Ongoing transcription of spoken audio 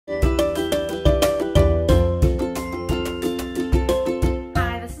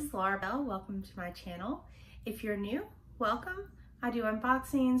welcome to my channel. If you're new, welcome. I do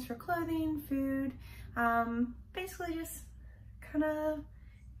unboxings for clothing, food, basically just kind of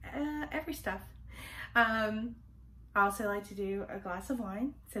every stuff. I also like to do a glass of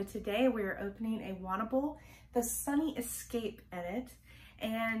wine. So today we are opening a Wantable, the Sunny Escape edit,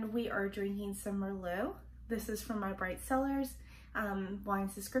 and we are drinking some Merlot. This is from my Bright Cellars wine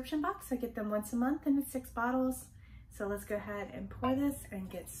subscription box. I get them once a month and it's 6 bottles. So let's go ahead and pour this and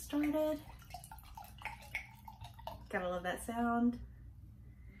get started. Gotta love that sound.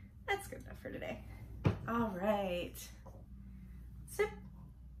 That's good enough for today. All right, sip.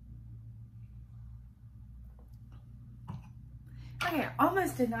 Okay, I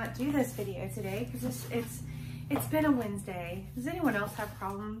almost did not do this video today because it's been a Wednesday. Does anyone else have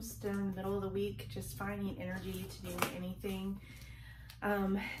problems during the middle of the week just finding energy to do anything?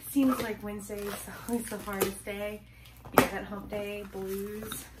 Seems like Wednesday is always the hardest day. You know, that hump day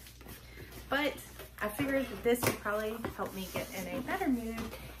blues. But I figured that this would probably help me get in a better mood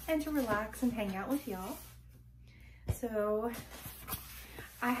and to relax and hang out with y'all. So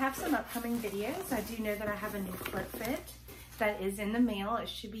I have some upcoming videos. I do know that I have a new foot fit that is in the mail. It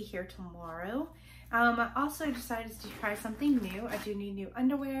should be here tomorrow. I also decided to try something new. I do need new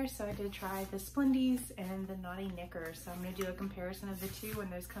underwear, so I did try the Splendies and the Naughty Knickers. So I'm going to do a comparison of the two when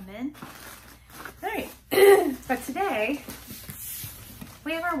those come in. All right, but today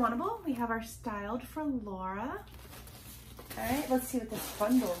we have our Wantable. We have our Styled for Laura. All right, let's see what this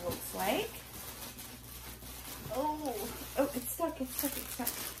bundle looks like. Oh, it's stuck, it's stuck, it's stuck.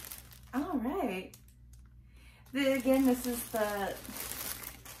 All right. Again, this is the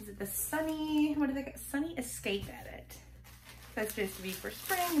Sunny, what do they call it? Sunny Escape edit. So it's supposed to be for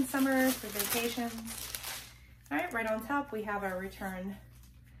spring and summer, for vacations. All right, on top we have our return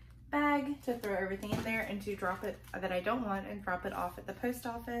bag to throw everything in there and to drop it that I don't want and drop it off at the post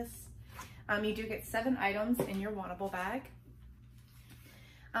office. You do get 7 items in your Wantable bag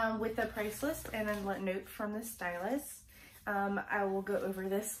with the price list and a note from the stylist. I will go over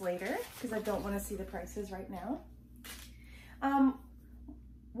this later because I don't want to see the prices right now.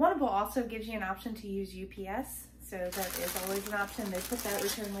 Wantable also gives you an option to use UPS, so that is always an option. They put that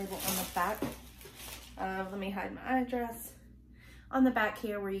return label on the back. Let me hide my address. On the back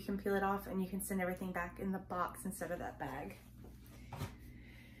here where you can peel it off and you can send everything back in the box instead of that bag.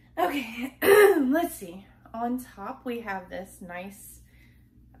 Okay, let's see. On top we have this nice,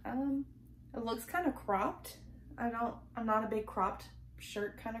 it looks kind of cropped. I'm not a big cropped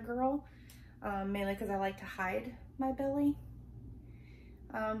shirt kind of girl, mainly because I like to hide my belly.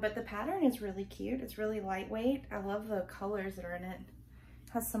 But the pattern is really cute. It's really lightweight. I love the colors that are in it.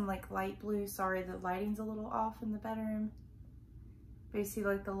 It has some like light blue. Sorry, the lighting's a little off in the bedroom. But you see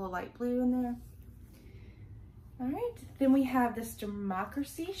like the little light blue in there. All right, then we have this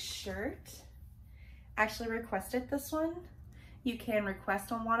Democracy shirt. Actually requested this one. You can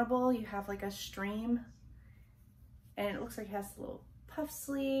request on Wantable. You have like a stream and it looks like it has little puff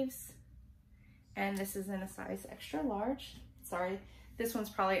sleeves. And this is in a size extra large. Sorry, this one's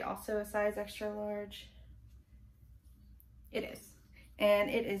probably also a size extra large. It is. And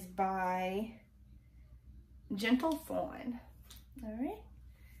it is by Gentle Fawn. All right.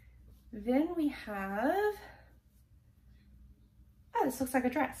 Then we have, oh, this looks like a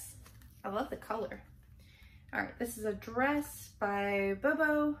dress. I love the color. All right, this is a dress by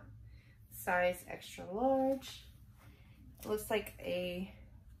Bobeau, size extra large. It looks like a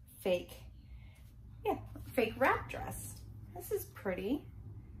fake wrap dress. This is pretty.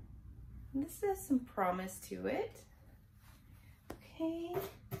 This has some promise to it. Okay.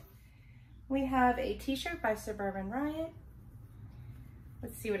 We have a t-shirt by Suburban Riot.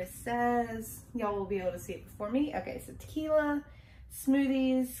 Let's see what it says. Y'all will be able to see it before me. Okay, so tequila,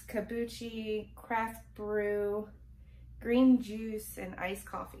 smoothies, kabuchi, craft brew, green juice, and iced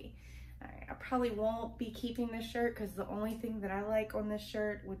coffee. All right, I probably won't be keeping this shirt because the only thing that I like on this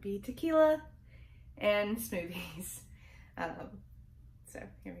shirt would be tequila and smoothies. So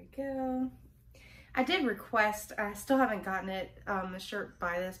here we go. I did request, I still haven't gotten it, the shirt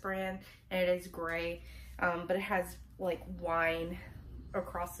by this brand, and it is gray, but it has like wine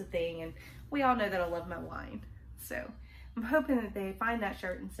across the thing, and we all know that I love my wine. So I'm hoping that they find that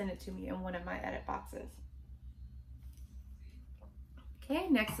shirt and send it to me in one of my edit boxes. Okay,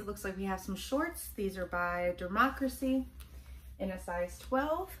 next it looks like we have some shorts. These are by Democracy in a size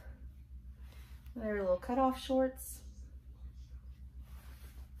 12. They're little cutoff shorts.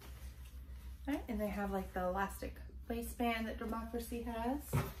 All right, and they have like the elastic waistband that Democracy has.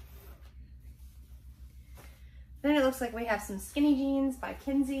 Then it looks like we have some skinny jeans by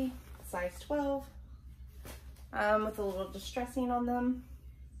Kensie, size 12, with a little distressing on them.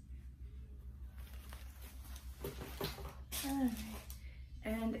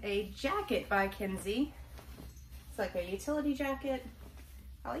 And a jacket by Kensie. It's like a utility jacket.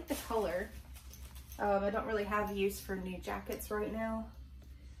 I like the color. I don't really have use for new jackets right now.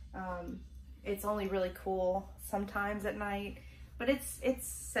 It's only really cool sometimes at night, but it's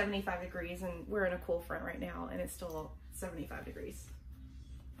 75 degrees and we're in a cool front right now and it's still 75 degrees.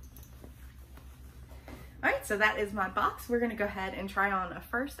 All right, so that is my box. We're gonna go ahead and try on a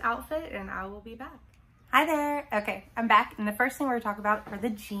first outfit and I will be back. Hi there. Okay, I'm back, and the first thing we're gonna talk about are the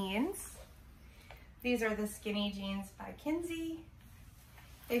jeans. These are the skinny jeans by Kensie.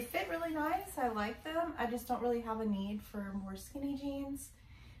 They fit really nice. I like them. I just don't really have a need for more skinny jeans.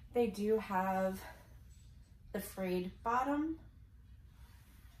 They do have the frayed bottom.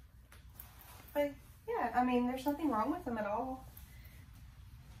 But yeah, I mean, there's nothing wrong with them at all.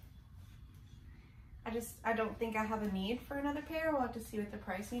 I don't think I have a need for another pair. We'll have to see what the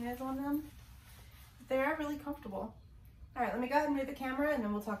pricing is on them. They are really comfortable. All right, let me go ahead and move the camera and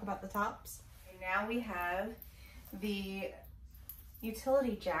then we'll talk about the tops. And now we have the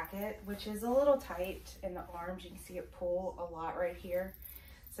utility jacket, which is a little tight in the arms. You can see it pull a lot right here.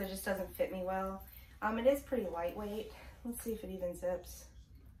 So it just doesn't fit me well. It is pretty lightweight. Let's see if it even zips.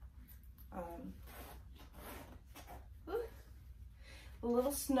 A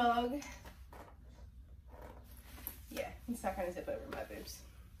little snug. Yeah, it's not gonna zip over my boobs.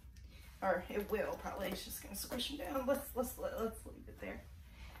 Or it will probably. It's just gonna squish them down. Let's leave it there.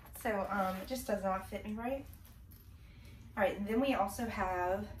 So it just does not fit me right. All right, and then we also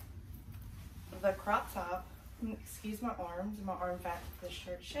have the crop top. Excuse my arms, my arm fat this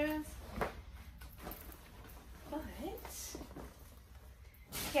shirt shows. But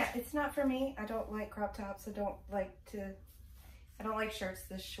yeah, it's not for me. I don't like crop tops. I don't like shirts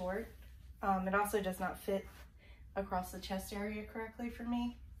this short. It also does not fit across the chest area correctly for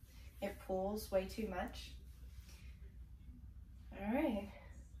me. It pulls way too much. All right,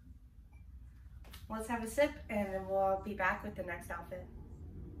 let's have a sip and then we'll be back with the next outfit.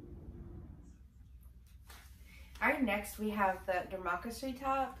 All right, next we have the democracy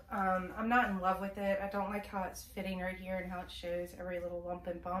top. I'm not in love with it. I don't like how it's fitting right here and how it shows every little lump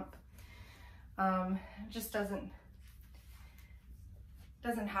and bump. It just doesn't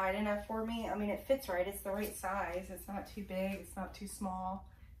hide enough for me. I mean, it fits right. It's the right size. It's not too big. It's not too small.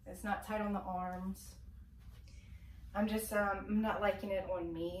 It's not tight on the arms. I'm just, I'm not liking it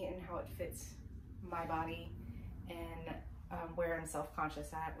on me and how it fits my body and where I'm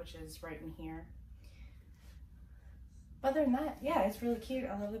self-conscious at, which is right in here. Other than that, yeah, it's really cute.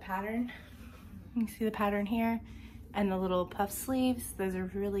 I love the pattern. You can see the pattern here and the little puff sleeves. Those are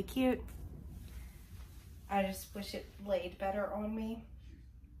really cute. I just wish it laid better on me.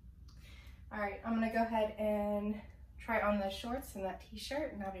 All right, I'm gonna go ahead and try on the shorts and that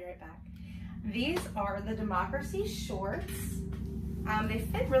t-shirt and I'll be right back. These are the Democracy shorts. They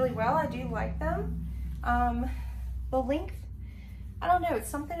fit really well. I do like them. The length, I don't know, it's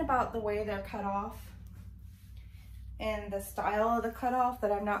something about the way they're cut off and the style of the cutoff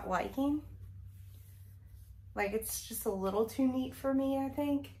that I'm not liking. Like, it's just a little too neat for me, I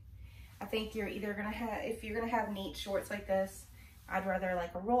think. I think you're either gonna have, if you're gonna have neat shorts like this, I'd rather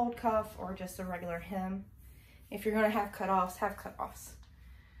like a rolled cuff or just a regular hem. If you're gonna have cutoffs, have cutoffs.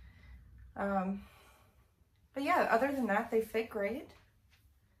 But yeah, other than that, they fit great.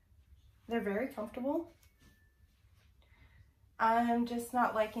 They're very comfortable. I'm just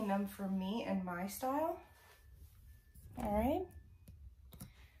not liking them for me and my style. All right.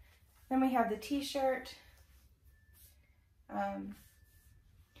 Then we have the t-shirt.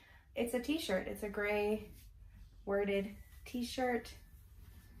 It's a t-shirt. It's a gray worded t-shirt.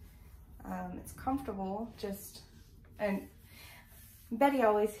 It's comfortable, and Betty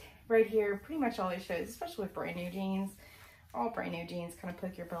always, right here, pretty much always shows, especially with brand new jeans. All brand new jeans kind of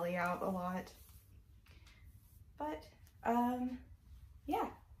poke your belly out a lot. But, yeah.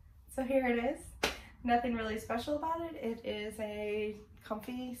 So here it is. Nothing really special about it. It is a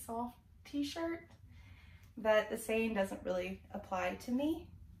comfy, soft t-shirt that the saying doesn't really apply to me.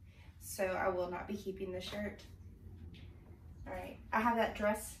 So I will not be keeping the shirt. All right, I have that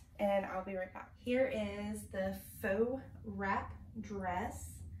dress and I'll be right back. Here is the faux wrap dress.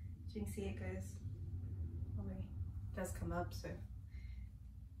 As you can see, it goes, it does come up, so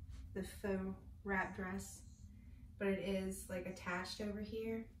the faux wrap dress, but it is like attached over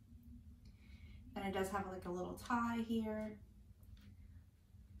here. And it does have like a little tie here.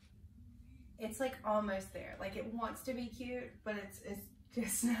 It's like almost there. Like, it wants to be cute, but it's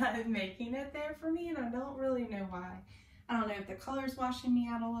just not making it there for me, and I don't really know why. I don't know if the color's washing me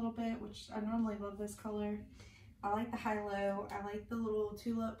out a little bit, which I normally love this color. I like the high-low. I like the little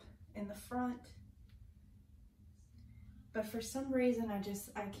tulip in the front. but for some reason I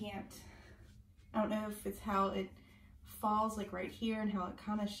can't, I don't know if it's how it falls like right here and how it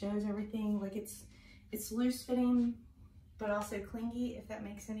kind of shows everything. Like it's loose fitting, but also clingy, if that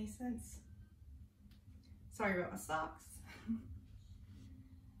makes any sense. Sorry about my socks.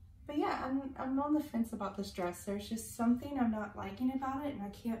 But yeah, I'm on the fence about this dress. There's just something I'm not liking about it and I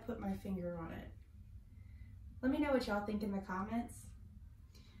can't put my finger on it. Let me know what y'all think in the comments.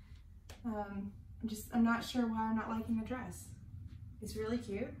 I'm not sure why I'm not liking the dress. It's really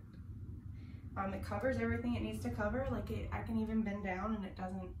cute. It covers everything it needs to cover. Like I can even bend down and it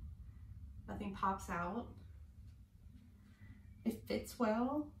doesn't, nothing pops out. It fits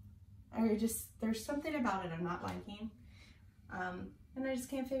well. There's something about it I'm not liking. And I just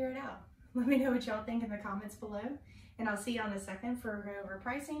can't figure it out. Let me know what y'all think in the comments below. And I'll see you in a second for a go over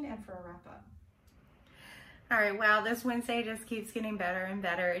pricing and for a wrap up. All right, wow, this Wednesday just keeps getting better and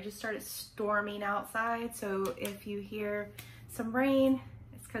better. It just started storming outside. So if you hear some rain,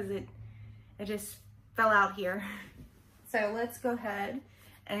 it's because it just fell out here. So let's go ahead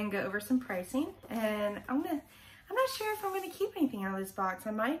and go over some pricing. And I'm not sure if I'm gonna keep anything out of this box.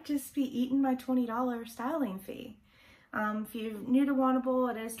 I might just be eating my $20 styling fee. If you're new to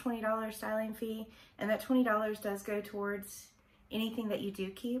Wantable, it is $20 styling fee, and that $20 does go towards anything that you do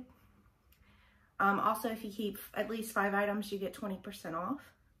keep. Also, if you keep at least 5 items, you get 20% off.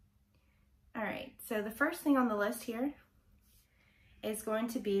 All right, so the first thing on the list here is going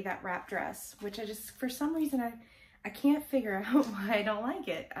to be that wrap dress, which I just, for some reason, I can't figure out why I don't like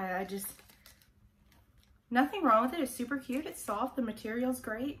it. I just, nothing wrong with it. It's super cute. It's soft. The material's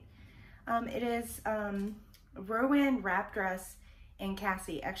great. It is Rowan wrap dress in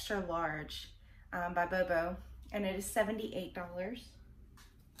Cassis extra large by Bobeau, and it is $78.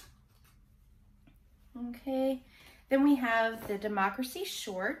 Okay, then we have the Democracy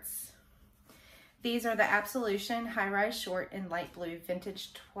shorts. These are the Absolution high-rise short in light blue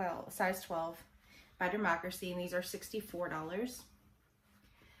vintage size 12 by Democracy, and these are $64.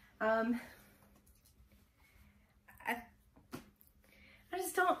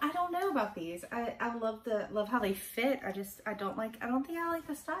 I don't know about these. I love how they fit. I don't think I like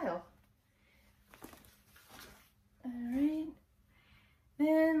the style. All right.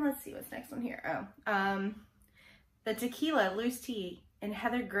 Then let's see what's next on here. Oh, the Tequila loose tee in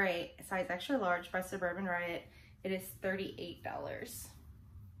heather gray, size extra large by Suburban Riot. It is $38,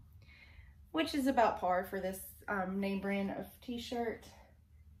 which is about par for this name brand of t-shirt.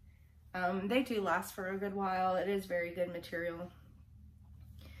 They do last for a good while. It is very good material.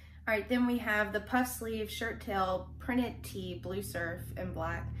 All right, then we have the puff sleeve shirttail printed tee blue surf in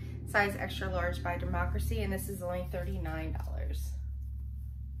black, size extra large by Democracy, and this is only $39.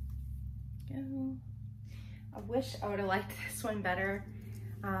 Go. I wish I would have liked this one better.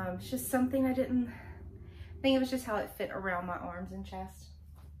 It's just something I didn't think. It was just how it fit around my arms and chest.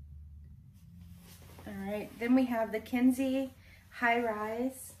 All right, then we have the Kensie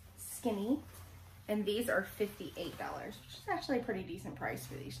high-rise skinny, and these are $58, which is actually a pretty decent price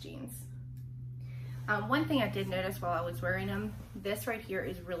for these jeans. One thing I did notice while I was wearing them, this right here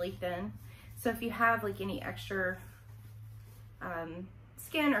is really thin. So if you have like any extra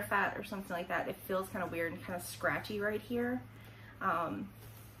skin or fat or something like that, it feels kind of weird and kind of scratchy right here. So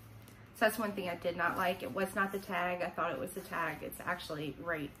that's one thing I did not like. It was not the tag. I thought it was the tag. It's actually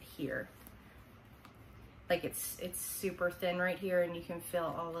right here. Like it's super thin right here, and you can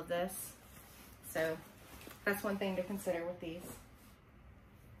feel all of this. So that's one thing to consider with these.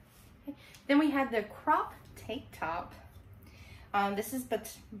 Okay. Then we have the crop tank top. This is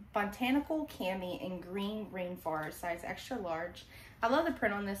Botanical Cami in green rainforest, size extra large. I love the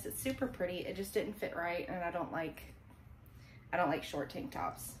print on this. It's super pretty. It just didn't fit right, and I don't like short tank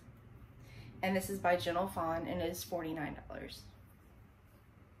tops. And this is by Fawn, and it is $49.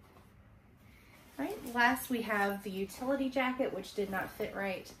 All right, last we have the utility jacket, which did not fit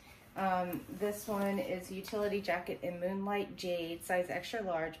right. This one is utility jacket in moonlight jade, size extra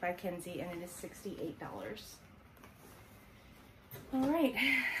large by Kensie, and it is $68. All right,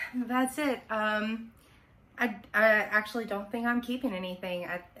 that's it. I actually don't think I'm keeping anything.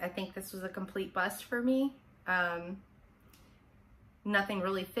 I think this was a complete bust for me. Nothing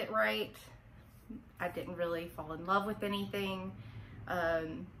really fit right. I didn't really fall in love with anything.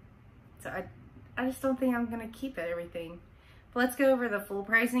 So I just don't think I'm gonna keep everything. But let's go over the full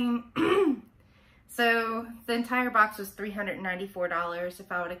pricing. So the entire box was $394.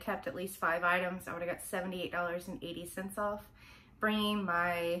 If I would have kept at least 5 items, I would have got $78.80 off, bringing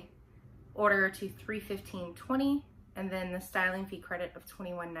my order to $315.20, and then the styling fee credit of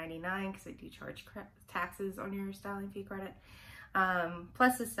 $21.99 because they do charge taxes on your styling fee credit.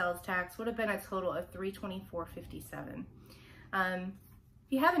 plus the sales tax would have been a total of $324.57. If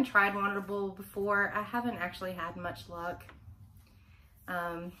you haven't tried Wantable before, I haven't actually had much luck.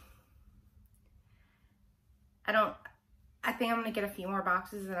 I think I'm gonna get a few more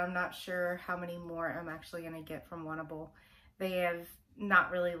boxes, and I'm not sure how many more I'm actually gonna get from Wantable. They have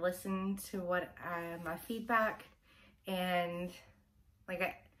not really listened to what my feedback, and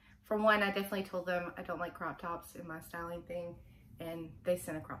like for one, I definitely told them I don't like crop tops in my styling thing, and they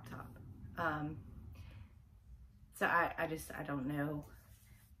sent a crop top. So I don't know,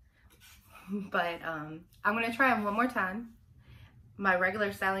 but I'm gonna try them one more time. My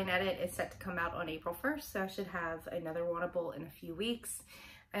regular styling edit is set to come out on April 1st, so I should have another Wantable in a few weeks.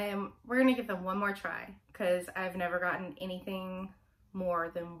 And we're gonna give them one more try because I've never gotten anything more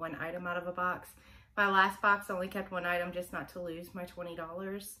than one item out of a box. My last box only kept one item just not to lose my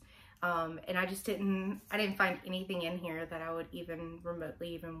 $20. And I didn't find anything in here that I would even remotely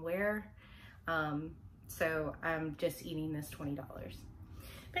even wear. So I'm just eating this $20.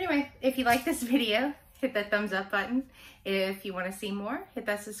 But anyway, if you like this video, hit that thumbs up button. If you want to see more, hit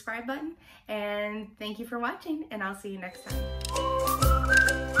that subscribe button. And thank you for watching, and I'll see you next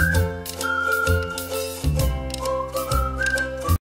time.